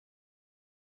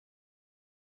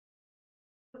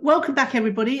Welcome back,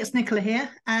 everybody. It's Nicola here,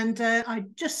 and I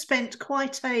just spent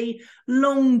quite a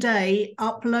long day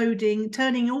uploading,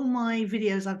 turning all my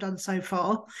videos I've done so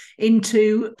far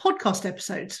into podcast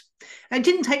episodes. It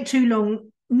didn't take too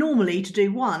long normally to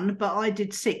do one, but I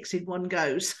did 6 in one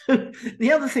go. So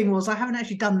the other thing was I haven't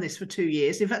actually done this for 2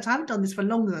 years. In fact, I haven't done this for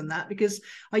longer than that because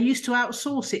I used to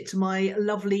outsource it to my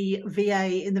lovely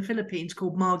VA in the Philippines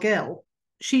called Margelle.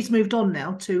 She's moved on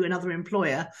now to another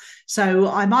employer. So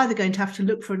I'm either going to have to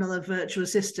look for another virtual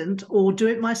assistant or do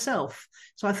it myself.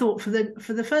 So I thought for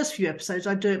the first few episodes,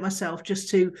 I'd do it myself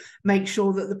just to make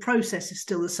sure that the process is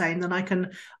still the same. Then I can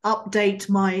update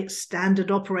my standard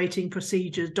operating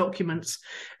procedures documents.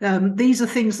 These are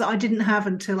things that I didn't have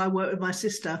until I worked with my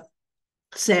sister,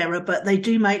 Sarah, but they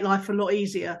do make life a lot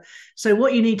easier. So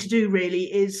what you need to do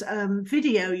really is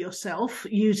video yourself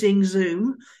using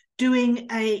Zoom, doing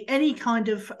any kind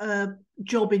of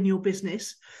job in your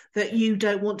business that you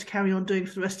don't want to carry on doing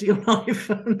for the rest of your life.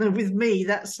 With me,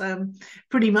 that's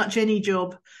pretty much any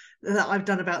job that I've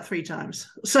done about 3 times.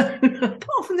 So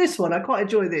apart from this one, I quite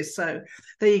enjoy this. So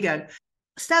there you go.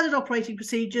 Standard operating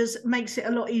procedures makes it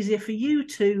a lot easier for you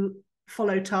to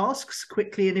follow tasks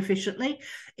quickly and efficiently.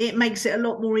 It makes it a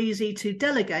lot more easy to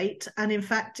delegate. And in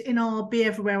fact, in our Be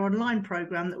Everywhere Online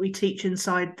program that we teach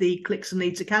inside the Clicks and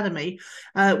Leads Academy,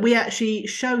 we actually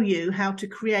show you how to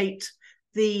create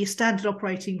the standard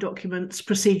operating documents,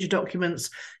 procedure documents,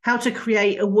 how to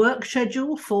create a work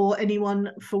schedule for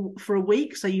anyone for a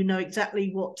week, so you know exactly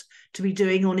what to be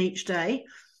doing on each day.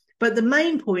 But the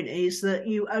main point is that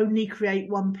you only create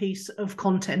one piece of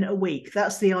content a week.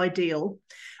 That's the ideal.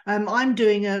 I'm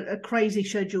doing a crazy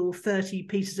schedule of 30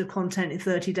 pieces of content in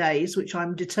 30 days, which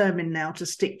I'm determined now to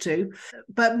stick to.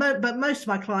 But most of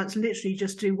my clients literally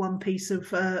just do one piece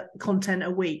of content a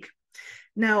week.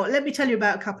 Now, let me tell you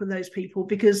about a couple of those people,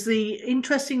 because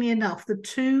interestingly enough, the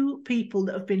 2 people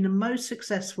that have been the most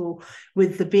successful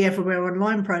with the Be Everywhere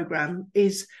Online program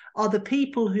are the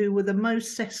people who were the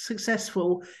most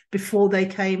successful before they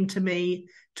came to me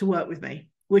to work with me,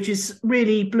 which is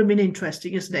really blooming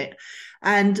interesting, isn't it?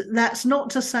 And that's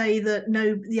not to say that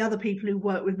the other people who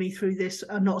work with me through this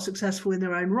are not successful in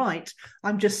their own right.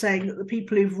 I'm just saying that the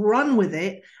people who've run with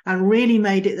it and really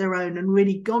made it their own and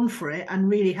really gone for it and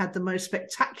really had the most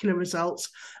spectacular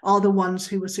results are the ones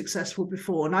who were successful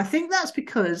before. And I think that's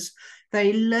because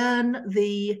they learn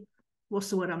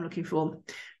what's the word I'm looking for?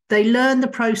 They learn the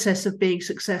process of being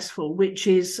successful, which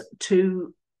is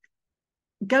to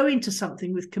go into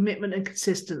something with commitment and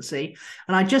consistency.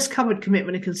 And I just covered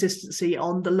commitment and consistency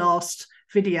on the last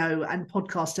video and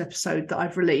podcast episode that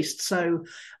I've released. So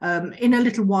in a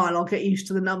little while, I'll get used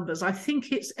to the numbers. I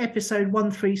think it's episode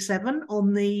 137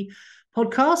 on the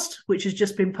podcast, which has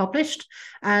just been published.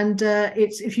 And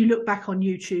if you look back on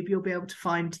YouTube, you'll be able to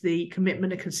find the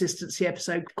commitment and consistency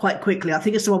episode quite quickly. I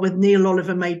think it's the one with Neil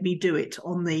Oliver made me do it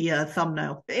on the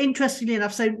thumbnail. Interestingly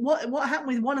enough, so what happened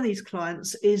with one of these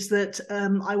clients is that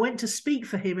I went to speak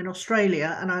for him in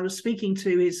Australia, and I was speaking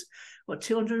to his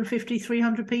 250,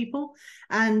 300 people.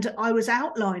 And I was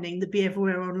outlining the Be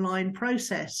Everywhere Online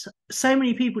process. So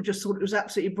many people just thought it was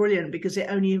absolutely brilliant because it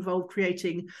only involved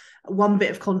creating one bit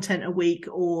of content a week,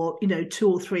 or 2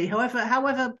 or 3,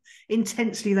 however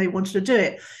intensely they wanted to do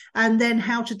it. And then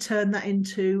how to turn that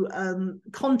into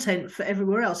content for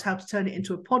everywhere else, how to turn it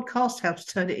into a podcast, how to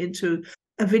turn it into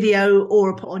a video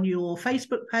or put on your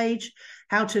Facebook page,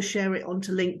 how to share it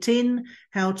onto LinkedIn,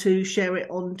 how to share it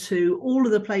onto all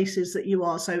of the places that you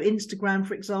are. So Instagram,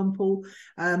 for example.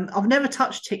 I've never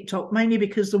touched TikTok, mainly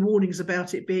because the warnings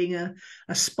about it being a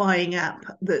spying app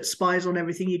that spies on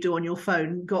everything you do on your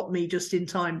phone got me just in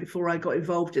time before I got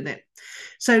involved in it.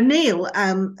 So Neil,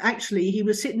 actually, he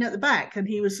was sitting at the back and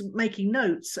he was making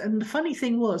notes. And the funny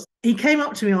thing was, he came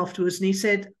up to me afterwards and he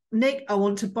said, "Nick, I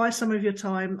want to buy some of your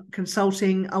time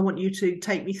consulting. I want you to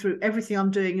take me through everything I'm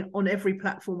doing on every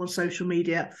platform on social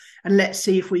media, and let's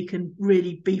see if we can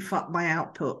really beef up my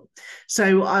output."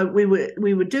 So we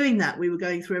were doing that. We were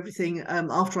going through everything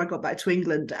after I got back to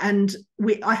England, and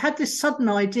I had this sudden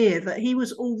idea that he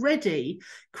was already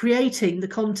creating the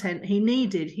content he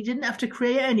needed. He didn't have to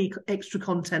create any extra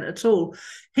content at all.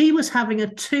 He was having a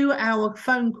 2-hour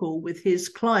phone call with his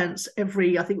clients I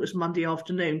think it was Monday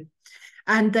afternoon.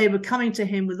 And they were coming to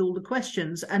him with all the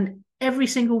questions. And every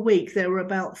single week, there were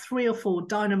about 3 or 4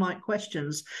 dynamite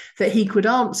questions that he could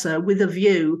answer with a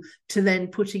view to then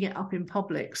putting it up in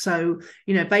public. So,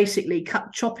 basically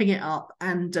chopping it up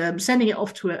and sending it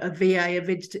off to a VA,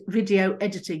 a video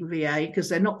editing VA, because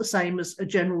they're not the same as a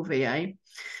general VA.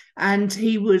 And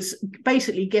he was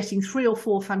basically getting 3 or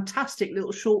 4 fantastic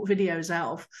little short videos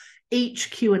out of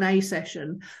each Q&A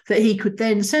session that he could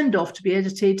then send off to be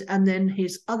edited, and then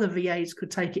his other VAs could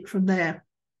take it from there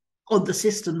on the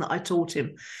system that I taught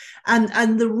him.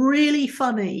 And the really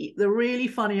funny,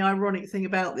 ironic thing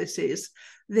about this is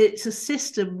that it's a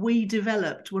system we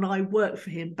developed when I worked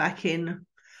for him back in,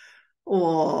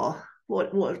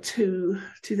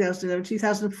 2011,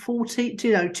 2014,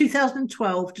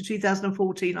 2012 to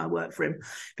 2014. I worked for him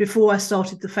before I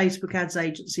started the Facebook ads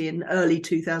agency in early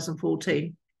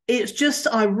 2014. It's just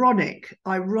ironic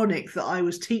that I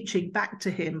was teaching back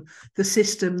to him the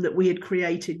system that we had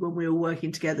created when we were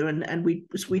working together, and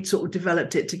we'd sort of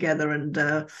developed it together, and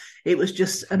it was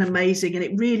just an amazing, and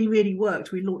it really, really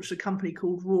worked. We launched a company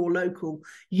called Raw Local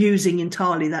using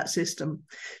entirely that system.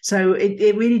 So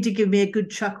it really did give me a good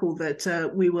chuckle that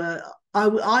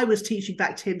I was teaching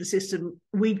back to him the system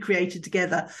we'd created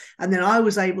together, and then I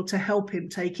was able to help him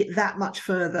take it that much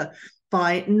further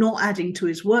by not adding to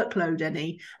his workload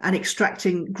any and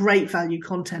extracting great value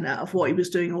content out of what he was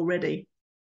doing already.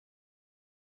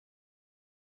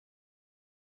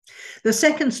 The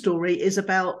second story is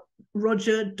about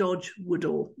Roger Dodge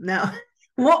Woodall. Now,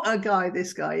 what a guy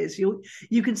this guy is. You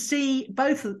can see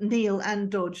both Neil and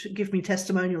Dodge give me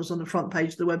testimonials on the front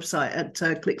page of the website at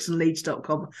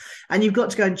clicksandleads.com. And you've got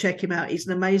to go and check him out. He's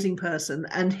an amazing person.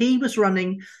 And he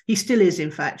still is,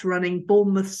 in fact, running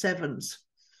Bournemouth Sevens.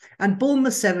 And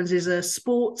Bournemouth Sevens is a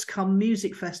sports come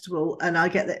music festival, and I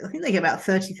think they get about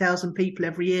 30,000 people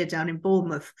every year down in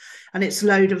Bournemouth, and it's a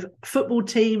load of football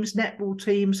teams, netball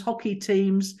teams, hockey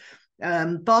teams,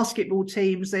 basketball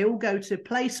teams. They all go to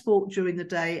play sport during the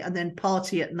day and then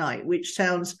party at night, which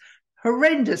sounds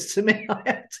horrendous to me, I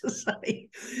have to say.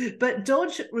 But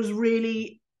Dodge was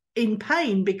really in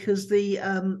pain because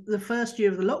the first year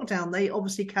of the lockdown, they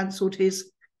obviously cancelled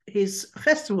his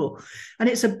festival, and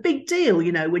it's a big deal,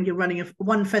 when you're running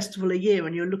one festival a year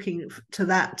and you're looking to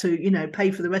that to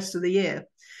pay for the rest of the year.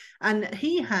 And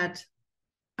he had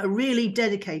a really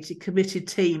dedicated, committed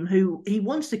team who he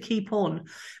wants to keep on,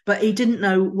 but he didn't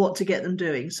know what to get them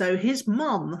doing. So his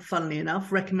mum, funnily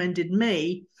enough, recommended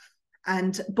me.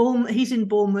 And he's in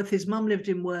Bournemouth, his mum lived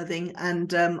in Worthing,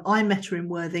 and I met her in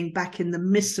Worthing back in the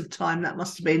midst of time. That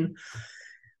must have been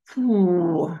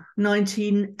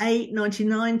 1998,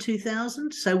 99,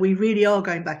 2000. So we really are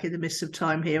going back in the midst of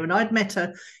time here. And I'd met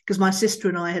her because my sister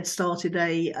and I had started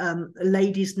a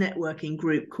ladies networking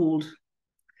group called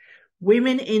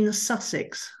Women in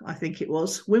Sussex, I think it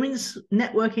was. Women's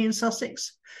Networking in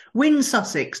Sussex. Win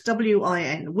Sussex,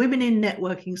 WIN. Women in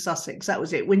Networking Sussex. That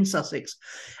was it, Win Sussex.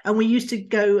 And we used to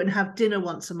go and have dinner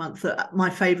once a month at my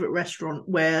favourite restaurant,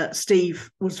 where Steve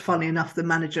was, funny enough,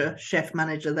 the chef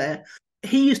manager there.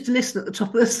 He used to listen at the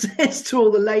top of the stairs to all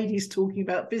the ladies talking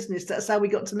about business. That's how we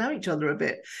got to know each other a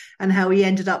bit, and how he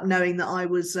ended up knowing that I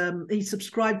was, he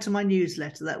subscribed to my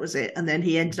newsletter, that was it. And then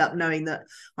he ended up knowing that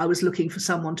I was looking for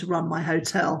someone to run my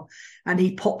hotel. And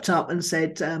he popped up and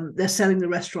said, they're selling the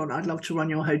restaurant. I'd love to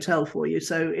run your hotel for you.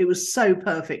 So it was so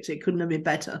perfect. It couldn't have been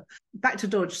better. Back to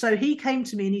Dodge. So he came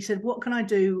to me and he said, what can I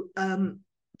do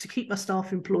to keep my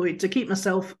staff employed, to keep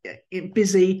myself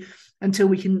busy until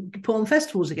we can put on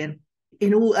festivals again?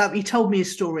 He told me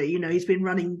his story. He's been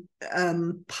running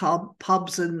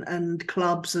pubs and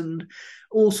clubs and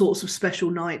all sorts of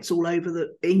special nights all over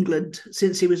England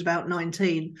since he was about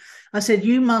 19. I said,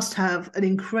 you must have an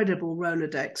incredible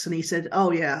Rolodex. And he said,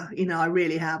 oh yeah, I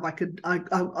really have. I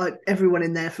everyone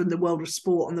in there from the world of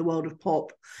sport and the world of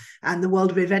pop and the world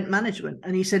of event management.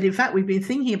 And he said, in fact, we've been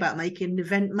thinking about making an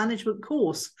event management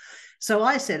course. So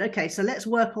I said, okay, so let's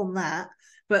work on that.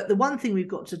 But the one thing we've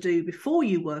got to do before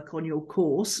you work on your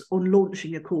course, on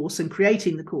launching a course and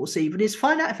creating the course even, is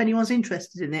find out if anyone's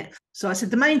interested in it. So I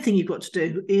said, the main thing you've got to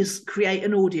do is create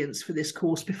an audience for this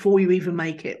course before you even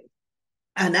make it.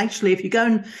 And actually, if you go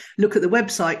and look at the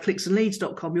website,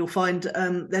 clicksandleads.com, you'll find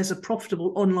there's a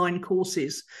profitable online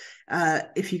courses.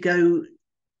 If you go,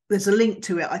 there's a link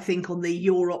to it, I think, on the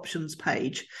Your Options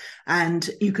page, and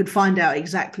you could find out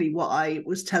exactly what I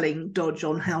was telling Dodge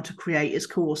on how to create his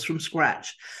course from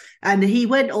scratch. And he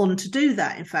went on to do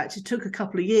that. In fact, it took a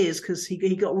couple of years because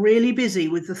he got really busy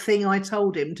with the thing I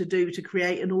told him to do to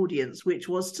create an audience, which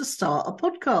was to start a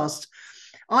podcast.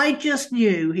 I just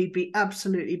knew he'd be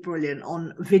absolutely brilliant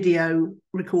on video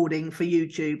recording for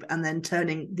YouTube and then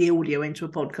turning the audio into a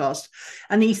podcast.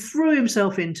 And he threw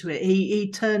himself into it. He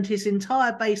turned his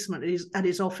entire basement at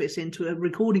his office into a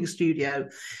recording studio,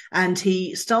 and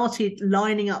he started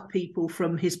lining up people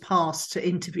from his past to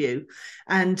interview.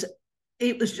 And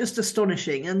it was just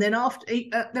astonishing. And then after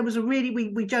there was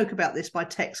we joke about this by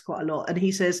text quite a lot. And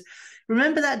he says,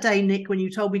 remember that day, Nick, when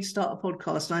you told me to start a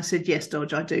podcast? And I said, yes,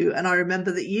 Dodge, I do. And I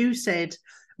remember that you said,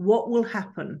 what will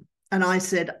happen And I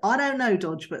said, I don't know,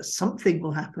 Dodge, but something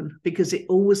will happen, because it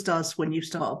always does when you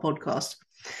start a podcast.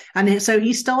 And so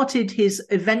he started his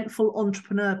Eventful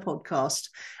Entrepreneur podcast,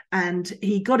 and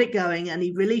he got it going, and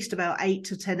he released about 8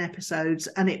 to 10 episodes,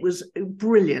 and it was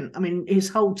brilliant. I mean, his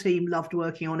whole team loved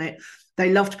working on it.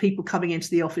 They loved people coming into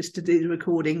the office to do the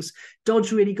recordings.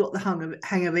 Dodge really got the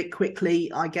hang of it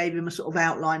quickly. I gave him a sort of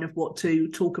outline of what to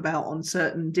talk about on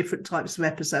certain different types of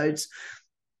episodes.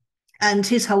 And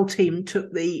his whole team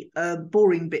took the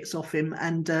boring bits off him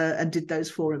and did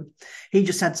those for him. He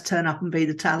just had to turn up and be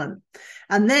the talent.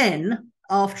 And then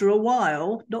after a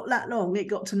while, not that long, it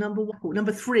got to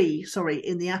number 3,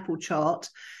 in the Apple chart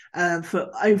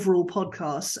for overall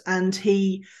podcasts. And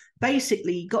he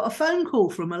basically got a phone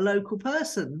call from a local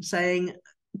person saying,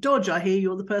 Dodge, I hear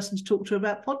you're the person to talk to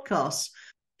about podcasts.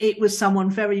 It was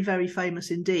someone very, very famous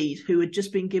indeed, who had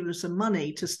just been given some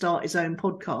money to start his own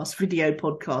podcast, video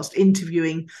podcast,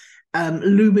 interviewing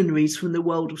luminaries from the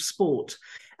world of sport.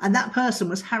 And that person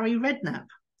was Harry Redknapp.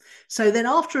 So then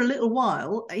after a little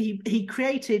while, he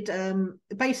created,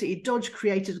 basically Dodge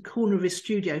created a corner of his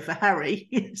studio for Harry.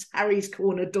 It's Harry's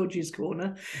corner, Dodge's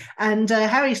corner. And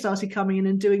Harry started coming in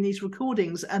and doing these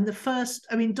recordings. And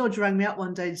Dodge rang me up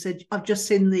one day and said, I've just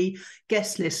seen the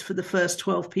guest list for the first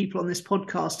 12 people on this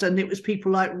podcast. And it was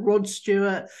people like Rod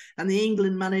Stewart and the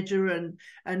England manager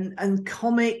and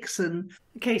comics. And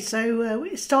okay, so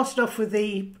it started off with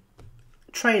the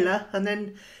trailer, and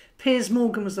then Piers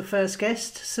Morgan was the first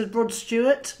guest, Sir Rod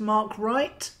Stewart, Mark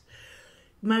Wright,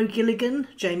 Mo Gilligan,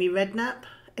 Jamie Redknapp,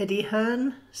 Eddie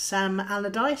Hearn, Sam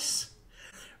Allardyce,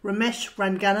 Ramesh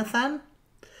Ranganathan,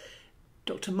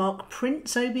 Dr. Mark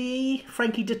Prince, OBE,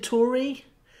 Frankie Dettori,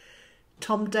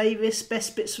 Tom Davis,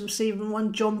 Best Bits from Season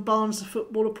 1, John Barnes, the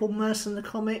footballer, Paul Merson, the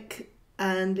comic,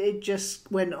 and it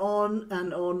just went on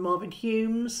and on, Marvin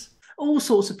Humes. All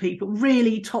sorts of people,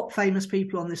 really top famous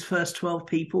people on this first 12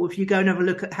 people. If you go and have a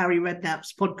look at Harry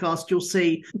Redknapp's podcast, you'll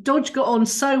see Dodge got on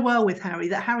so well with Harry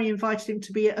that Harry invited him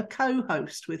to be a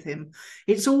co-host with him.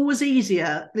 It's always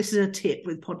easier. This is a tip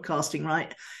with podcasting,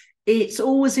 right? It's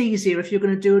always easier if you're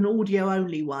going to do an audio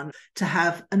only one to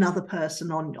have another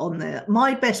person on there.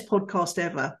 My best podcast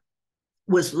ever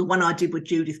was the one I did with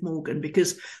Judith Morgan,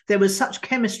 because there was such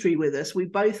chemistry with us. We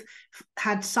both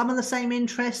had some of the same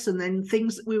interests, and then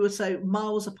things that we were so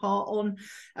miles apart on.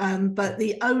 But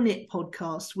the Own It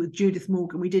podcast with Judith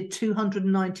Morgan, we did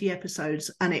 290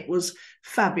 episodes, and it was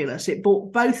fabulous. It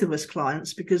brought both of us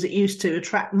clients, because it used to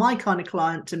attract my kind of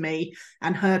client to me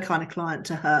and her kind of client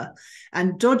to her.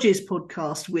 And Dodge's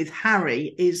podcast with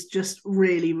Harry is just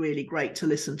really, really great to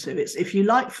listen to. It's, if you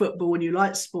like football and you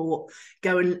like sport,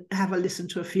 go and have a listen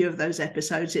to a few of those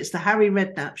episodes. It's the Harry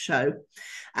Redknapp show,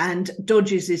 and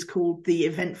Dodge's is called The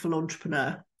Eventful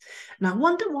Entrepreneur. Now, I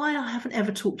wonder why I haven't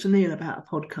ever talked to Neil about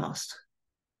a podcast.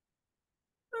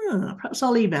 Perhaps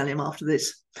I'll email him after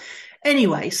this.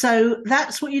 Anyway, so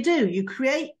that's what you do. You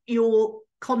create your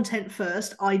content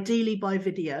first, ideally by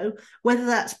video, whether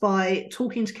that's by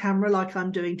talking to camera like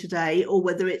I'm doing today, or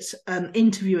whether it's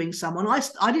interviewing someone.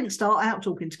 I didn't start out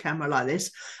talking to camera like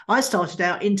this. I started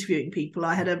out interviewing people.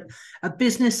 I had a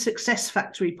business success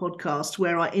factory podcast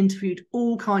where I interviewed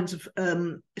all kinds of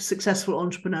successful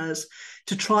entrepreneurs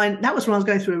to try, and that was when I was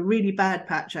going through a really bad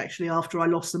patch, actually, after I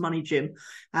lost the money gym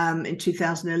in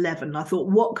 2011. I thought,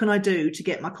 what can I do to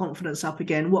get my confidence up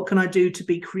again? What can I do to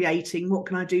be creating? What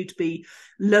can I do to be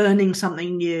learning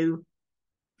something new?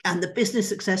 And the Business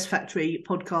Success Factory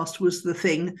podcast was the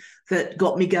thing that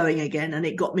got me going again. And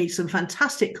it got me some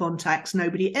fantastic contacts.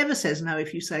 Nobody ever says no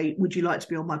if you say, would you like to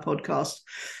be on my podcast?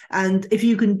 And if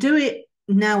you can do it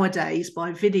nowadays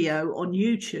by video on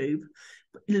YouTube,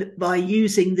 by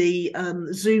using the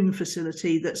Zoom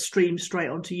facility that streams straight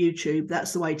onto YouTube,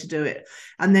 that's the way to do it.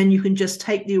 And then you can just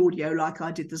take the audio like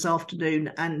I did this afternoon,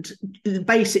 and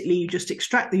basically you just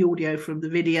extract the audio from the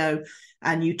video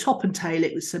and you top and tail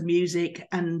it with some music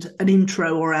and an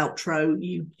intro or outro,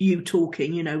 you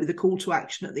talking, with a call to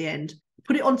action at the end.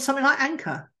 Put it on something like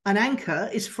Anchor. And Anchor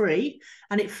is free,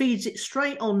 and it feeds it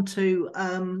straight onto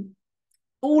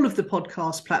all of the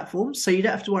podcast platforms, so you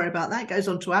don't have to worry about that. It goes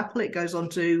onto Apple, it goes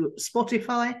onto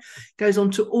Spotify, goes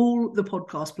onto all the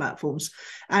podcast platforms.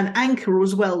 And Anchor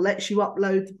as well lets you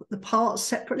upload the parts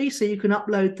separately, so you can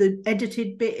upload the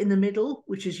edited bit in the middle,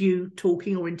 which is you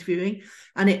talking or interviewing,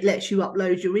 and it lets you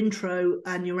upload your intro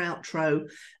and your outro,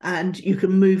 and you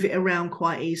can move it around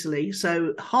quite easily.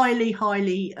 So highly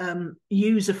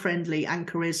user-friendly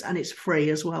Anchor is, and it's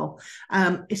free as well.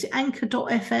 Is it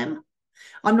anchor.fm?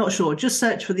 I'm not sure. Just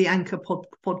search for the Anchor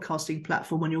podcasting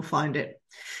platform and you'll find it.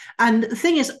 And the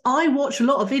thing is, I watch a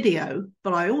lot of video,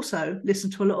 but I also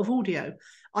listen to a lot of audio.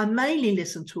 I mainly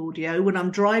listen to audio when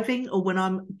I'm driving or when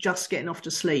I'm just getting off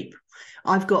to sleep.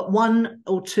 I've got one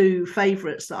or two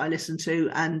favourites that I listen to,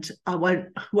 and I won't,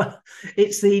 well,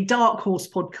 it's the Dark Horse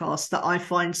podcast that I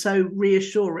find so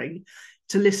reassuring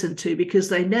to listen to, because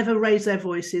they never raise their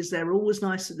voices. They're always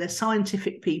nice. They're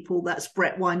scientific people. That's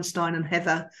Brett Weinstein and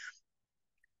Heather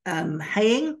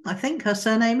Haying, I think her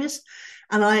surname is.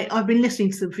 And I've been listening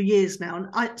to them for years now.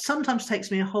 And it sometimes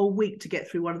takes me a whole week to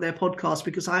get through one of their podcasts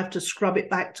because I have to scrub it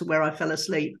back to where I fell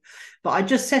asleep. But I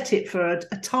just set it for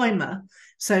a timer.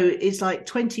 So it's like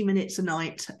 20 minutes a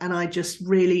night. And I just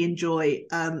really enjoy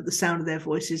the sound of their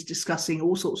voices discussing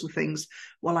all sorts of things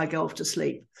while I go off to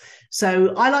sleep.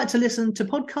 So I like to listen to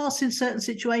podcasts in certain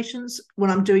situations.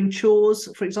 When I'm doing chores,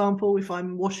 for example, if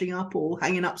I'm washing up or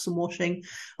hanging up some washing,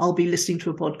 I'll be listening to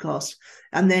a podcast.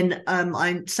 And then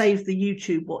I save the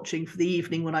YouTube watching for the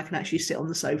evening when I can actually sit on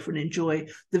the sofa and enjoy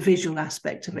the visual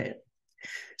aspect of it.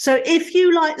 So if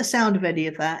you like the sound of any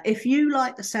of that, if you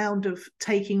like the sound of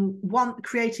creating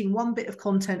one bit of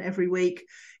content every week,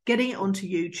 getting it onto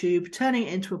YouTube, turning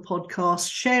it into a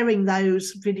podcast, sharing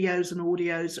those videos and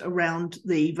audios around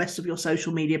the rest of your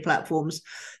social media platforms,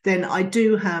 then I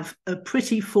do have a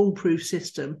pretty foolproof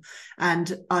system.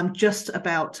 And I'm just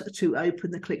about to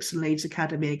open the Clicks and Leads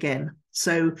Academy again.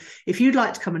 So if you'd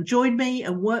like to come and join me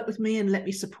and work with me and let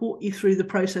me support you through the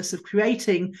process of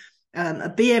creating a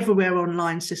Be Everywhere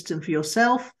online system for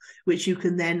yourself, which you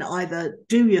can then either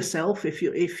do yourself if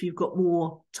you've got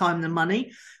more time than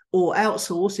money, or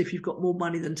outsource if you've got more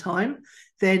money than time,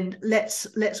 then let's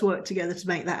work together to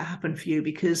make that happen for you.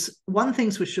 Because one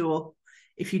thing's for sure,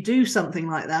 if you do something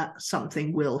like that,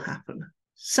 something will happen.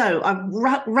 So I've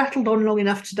rattled on long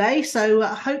enough today. So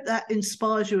I hope that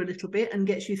inspires you a little bit and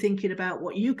gets you thinking about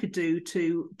what you could do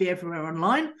to be everywhere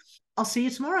online. I'll see you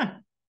tomorrow.